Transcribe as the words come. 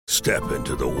Step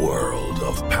into the world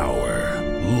of power,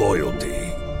 loyalty,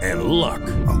 and luck.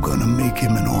 I'm gonna make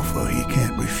him an offer he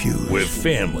can't refuse. With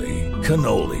family,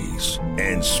 cannolis,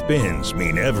 and spins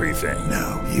mean everything.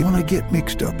 Now, you wanna get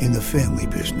mixed up in the family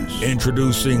business.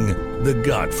 Introducing The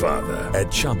Godfather at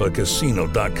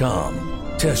ChumbaCasino.com.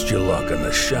 Test your luck in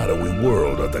the shadowy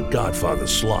world of The Godfather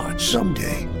slot.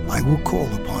 Someday, I will call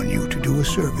upon you to do a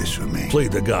service for me. Play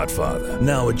The Godfather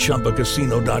now at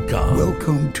ChumbaCasino.com.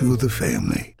 Welcome to the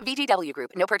family. VGW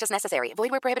Group. No purchase necessary. Void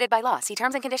where prohibited by law. See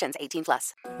terms and conditions.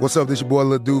 18+. What's up? This your boy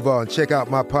Lil Duval, and check out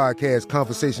my podcast,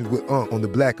 Conversations with Unc, on the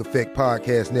Black Effect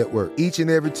Podcast Network. Each and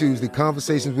every Tuesday,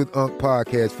 Conversations with Unc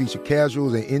podcast feature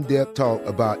casuals and in-depth talk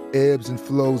about ebbs and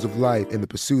flows of life and the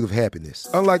pursuit of happiness.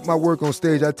 Unlike my work on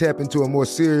stage, I tap into a more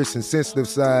serious and sensitive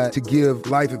side to give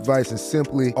life advice and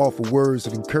simply offer words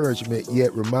of encouragement,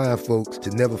 yet remind folks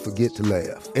to never forget to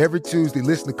laugh. Every Tuesday,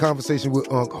 listen to Conversation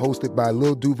with Unc, hosted by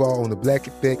Lil Duval on the Black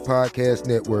Effect Podcast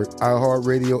Network,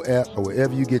 iHeartRadio app, or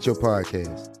wherever you get your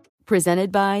podcasts.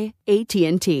 Presented by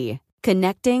AT&T.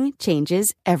 Connecting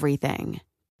changes everything.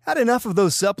 Had enough of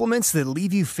those supplements that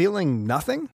leave you feeling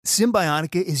nothing?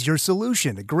 Symbiotica is your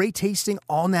solution to great-tasting,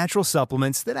 all-natural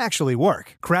supplements that actually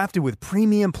work. Crafted with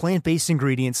premium plant-based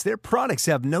ingredients, their products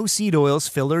have no seed oils,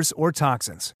 fillers, or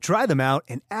toxins. Try them out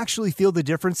and actually feel the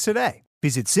difference today.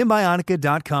 Visit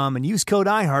Symbiotica.com and use code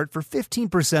IHEART for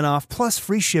 15% off plus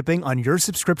free shipping on your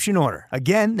subscription order.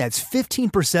 Again, that's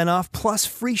 15% off plus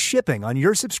free shipping on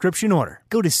your subscription order.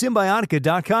 Go to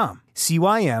Symbiotica.com,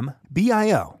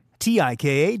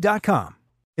 CYMBIOTIKA.com.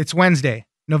 It's Wednesday,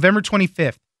 November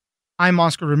 25th. I'm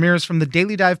Oscar Ramirez from the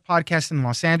Daily Dive podcast in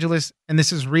Los Angeles, and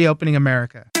this is Reopening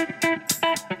America.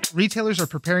 Retailers are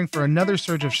preparing for another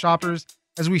surge of shoppers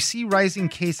as we see rising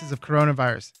cases of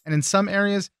coronavirus, and in some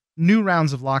areas, new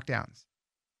rounds of lockdowns.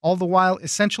 All the while,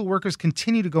 essential workers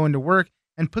continue to go into work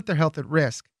and put their health at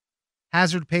risk.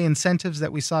 Hazard pay incentives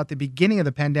that we saw at the beginning of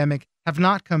the pandemic have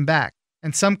not come back,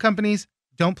 and some companies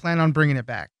don't plan on bringing it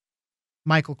back.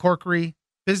 Michael Corkery,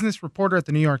 business reporter at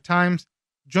the New York Times,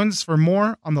 joins us for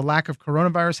more on the lack of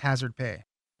coronavirus hazard pay.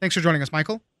 Thanks for joining us,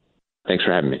 Michael. Thanks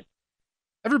for having me.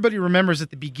 Everybody remembers at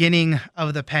the beginning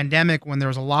of the pandemic when there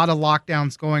was a lot of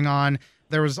lockdowns going on.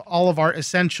 There was all of our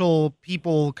essential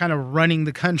people kind of running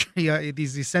the country,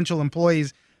 these essential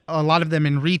employees, a lot of them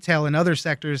in retail and other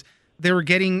sectors. They were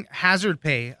getting hazard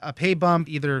pay, a pay bump,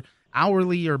 either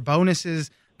hourly or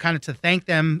bonuses, kind of to thank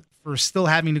them for still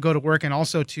having to go to work and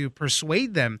also to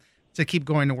persuade them to keep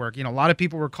going to work. You know, a lot of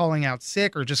people were calling out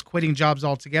sick or just quitting jobs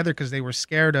altogether because they were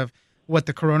scared of what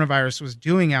the coronavirus was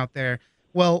doing out there.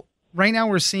 Well, right now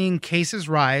we're seeing cases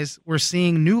rise. We're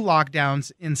seeing new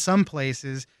lockdowns in some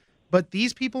places. But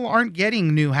these people aren't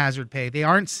getting new hazard pay. They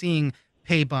aren't seeing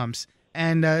pay bumps.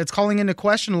 And it's calling into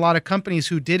question a lot of companies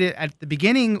who did it at the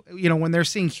beginning, you know, when they're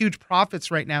seeing huge profits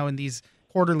right now in these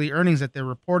quarterly earnings that they're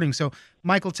reporting. So,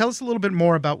 Michael, tell us a little bit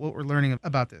more about what we're learning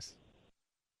about this.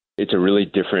 It's a really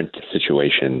different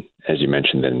situation, as you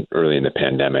mentioned, than early in the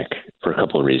pandemic for a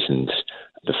couple of reasons.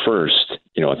 The first,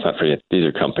 let's not forget, these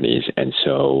are companies, and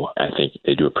so I think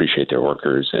they do appreciate their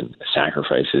workers and the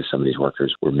sacrifices some of these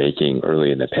workers were making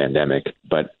early in the pandemic.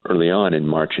 But early on in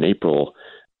March and April,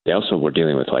 they also were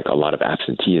dealing with a lot of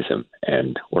absenteeism,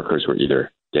 and workers were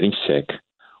either getting sick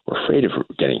or afraid of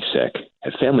getting sick,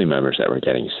 had family members that were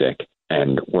getting sick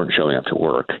and weren't showing up to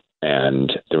work.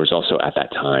 And there was also at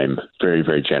that time very,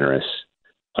 very generous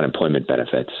unemployment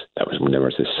benefits. That was when there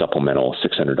was this supplemental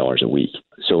 $600 a week.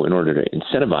 So in order to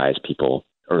incentivize people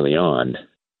early on,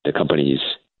 the companies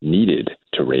needed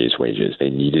to raise wages. They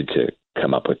needed to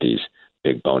come up with these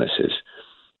big bonuses.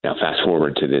 Now, fast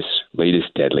forward to this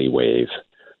latest deadly wave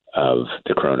of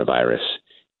the coronavirus,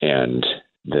 and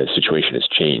the situation has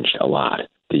changed a lot.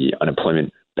 The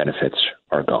unemployment benefits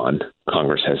are gone.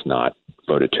 Congress has not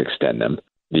voted to extend them.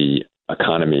 The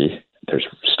economy, there's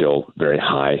still very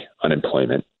high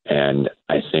unemployment. And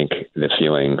I think the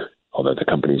feeling, although the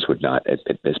companies would not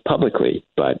admit this publicly,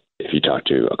 but if you talk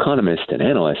to economists and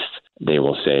analysts, they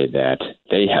will say that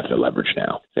they have the leverage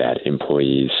now, that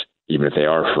employees, even if they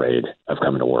are afraid of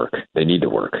coming to work, they need to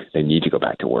work. They need to go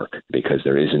back to work because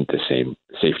there isn't the same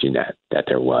safety net that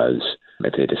there was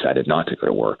if they decided not to go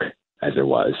to work as there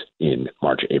was in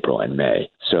March, April, and May.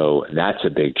 So that's a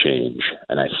big change.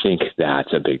 And I think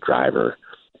that's a big driver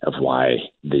of why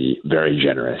the very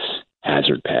generous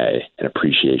hazard pay and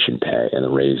appreciation pay and the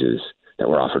raises that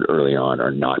were offered early on are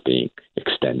not being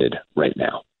extended right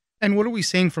now. And what are we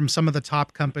seeing from some of the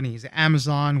top companies?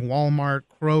 Amazon, Walmart,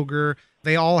 Kroger,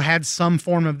 they all had some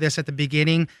form of this at the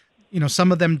beginning.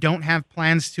 Some of them don't have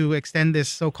plans to extend this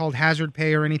so-called hazard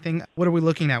pay or anything. What are we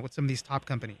looking at with some of these top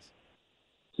companies?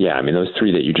 Yeah, I mean, those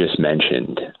three that you just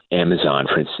mentioned, Amazon,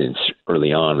 for instance,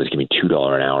 early on was giving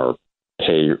 $2 an hour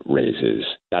pay raises.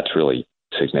 That's really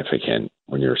significant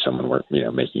when you're someone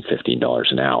making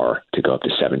 $15 an hour to go up to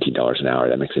 $17 an hour.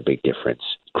 That makes a big difference.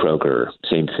 Kroger,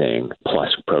 same thing. Plus,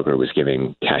 Kroger was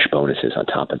giving cash bonuses on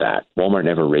top of that. Walmart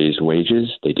never raised wages.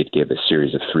 They did give a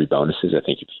series of 3 bonuses. I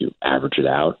think if you average it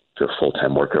out, if you're a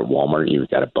full-time worker at Walmart, you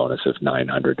got a bonus of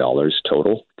 $900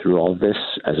 total through all of this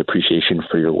as appreciation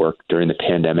for your work during the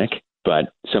pandemic.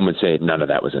 But some would say none of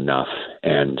that was enough.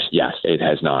 And yes, it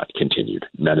has not continued.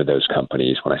 None of those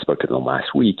companies, when I spoke to them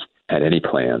last week, had any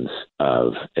plans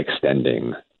of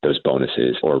extending those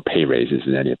bonuses or pay raises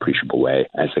in any appreciable way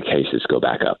as the cases go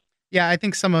back up. Yeah, I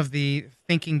think some of the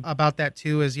thinking about that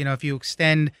too is, if you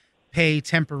extend pay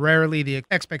temporarily, the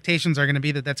expectations are going to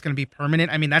be that that's going to be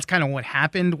permanent. I mean, that's kind of what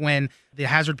happened when the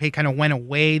hazard pay kind of went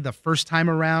away the first time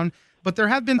around. But there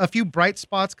have been a few bright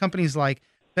spots. Companies like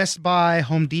Best Buy,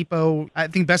 Home Depot, I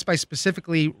think Best Buy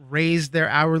specifically raised their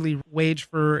hourly wage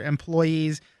for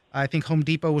employees. I think Home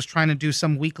Depot was trying to do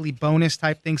some weekly bonus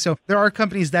type thing. So there are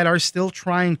companies that are still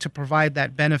trying to provide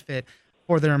that benefit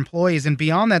for their employees. And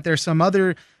beyond that, there's some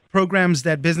other programs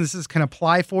that businesses can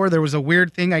apply for. There was a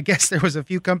weird thing. I guess there was a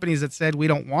few companies that said, we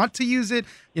don't want to use it.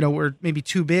 We're maybe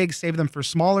too big, save them for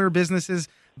smaller businesses.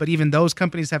 But even those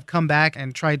companies have come back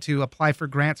and tried to apply for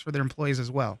grants for their employees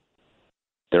as well.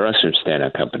 There are some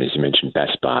standout companies. You mentioned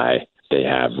Best Buy. They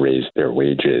have raised their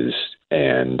wages,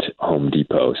 and Home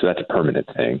Depot. So that's a permanent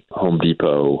thing. Home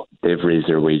Depot, they've raised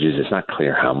their wages. It's not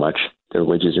clear how much their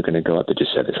wages are going to go up. They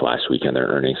just said this last week on their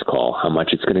earnings call, how much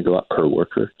it's going to go up per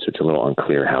worker. So it's a little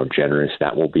unclear how generous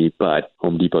that will be. But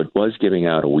Home Depot was giving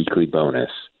out a weekly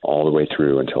bonus all the way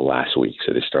through until last week.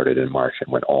 So they started in March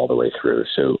and went all the way through.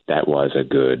 So that was a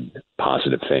good,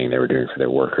 positive thing they were doing for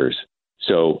their workers.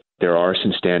 So there are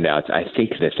some standouts. I think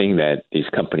the thing that these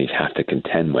companies have to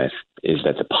contend with is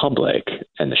that the public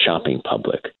and the shopping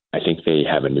public, I think they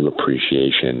have a new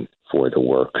appreciation for the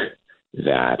work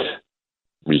that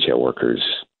retail workers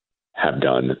have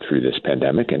done through this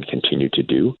pandemic and continue to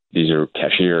do. These are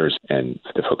cashiers and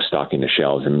the folks stocking the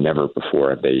shelves, and never before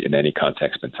have they in any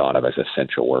context been thought of as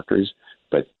essential workers.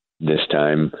 But this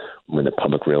time, when the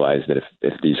public realized that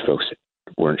if these folks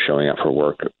weren't showing up for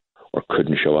work or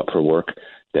couldn't show up for work,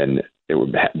 then it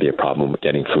would be a problem with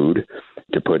getting food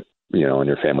to put on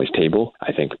your family's table.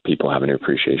 I think people have an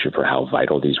appreciation for how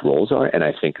vital these roles are. And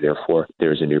I think, therefore,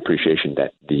 there's a new appreciation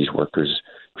that these workers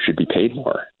should be paid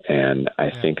more. And I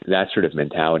think that sort of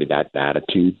mentality, that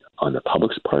attitude on the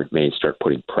public's part may start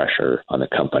putting pressure on the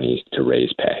companies to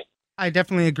raise pay. I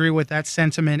definitely agree with that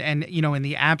sentiment. And, in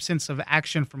the absence of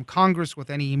action from Congress with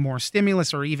any more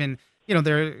stimulus or even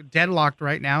they're deadlocked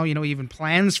right now, even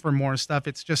plans for more stuff.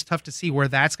 It's just tough to see where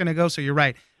that's going to go. So you're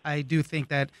right. I do think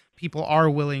that people are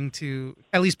willing to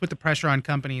at least put the pressure on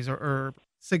companies or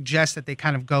suggest that they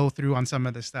kind of go through on some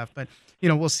of this stuff. But,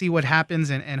 we'll see what happens.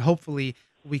 And hopefully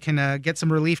we can get some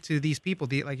relief to these people.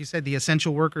 Like you said, the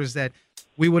essential workers that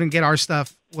we wouldn't get our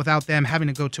stuff without them having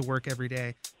to go to work every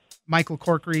day. Michael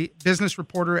Corkery, business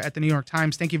reporter at the New York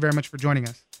Times. Thank you very much for joining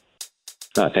us.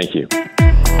 Thank you.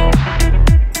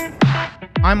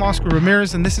 I'm Oscar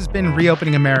Ramirez, and this has been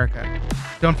Reopening America.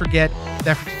 Don't forget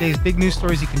that for today's big news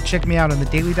stories, you can check me out on the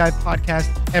Daily Dive podcast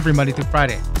every Monday through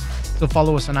Friday. So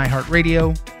follow us on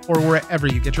iHeartRadio or wherever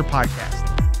you get your podcasts.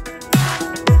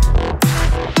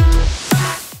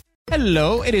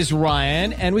 Hello, it is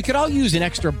Ryan, and we could all use an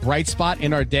extra bright spot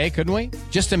in our day, couldn't we?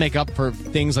 Just to make up for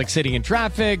things like sitting in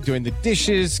traffic, doing the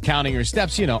dishes, counting your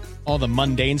steps, all the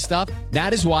mundane stuff.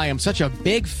 That is why I'm such a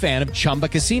big fan of Chumba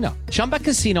Casino. Chumba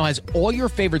Casino has all your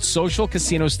favorite social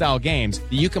casino-style games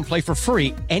that you can play for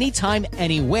free anytime,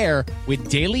 anywhere with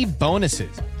daily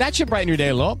bonuses. That should brighten your day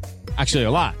a little. Actually,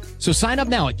 a lot. So sign up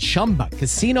now at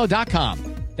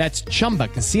ChumbaCasino.com. That's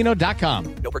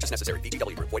ChumbaCasino.com. No purchase necessary.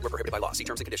 VGW Group. Void where prohibited by law. See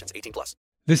terms and conditions. 18+.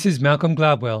 This is Malcolm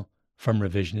Gladwell from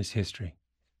Revisionist History.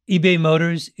 eBay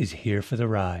Motors is here for the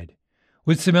ride.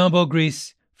 With some elbow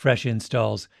grease, fresh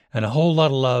installs, and a whole lot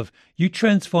of love, you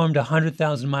transformed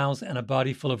 100,000 miles and a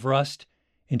body full of rust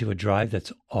into a drive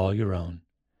that's all your own.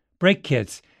 Brake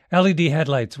kits, LED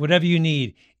headlights, whatever you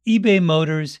need, eBay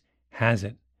Motors has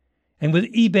it. And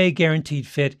with eBay Guaranteed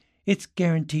Fit, it's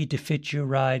guaranteed to fit your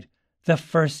ride the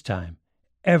first time,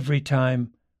 every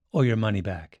time, or your money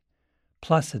back.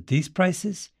 Plus, at these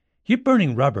prices, you're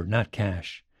burning rubber, not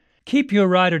cash. Keep your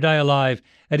ride or die alive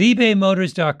at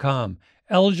ebaymotors.com.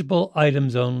 Eligible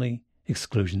items only.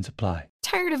 Exclusions apply.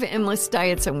 Tired of endless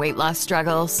diets and weight loss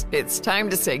struggles? It's time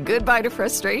to say goodbye to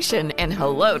frustration and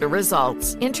hello to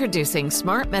results. Introducing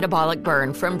Smart Metabolic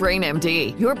Burn from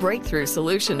BrainMD, your breakthrough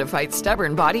solution to fight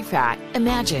stubborn body fat.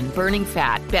 Imagine burning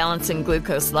fat, balancing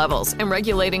glucose levels, and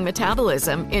regulating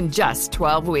metabolism in just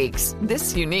 12 weeks.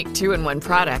 This unique 2-in-1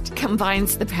 product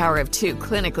combines the power of 2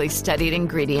 clinically studied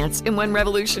ingredients in one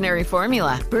revolutionary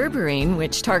formula. Berberine,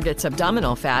 which targets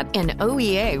abdominal fat, and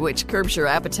OEA, which curbs your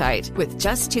appetite. With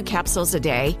just 2 capsules a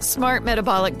day, Smart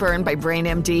Metabolic Burn by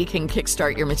BrainMD can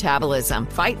kickstart your metabolism,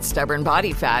 fight stubborn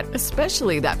body fat,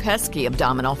 especially that pesky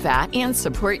abdominal fat, and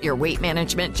support your weight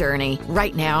management journey.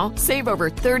 Right now, save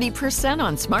over 30%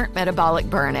 on Smart Metabolic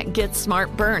Burn at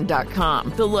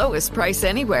GetSmartBurn.com. The lowest price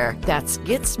anywhere. That's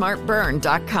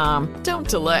GetSmartBurn.com. Don't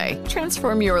delay.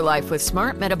 Transform your life with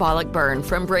Smart Metabolic Burn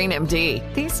from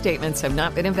BrainMD. These statements have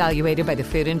not been evaluated by the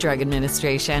Food and Drug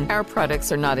Administration. Our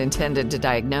products are not intended to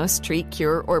diagnose, treat,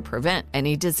 cure, or prevent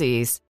any disease.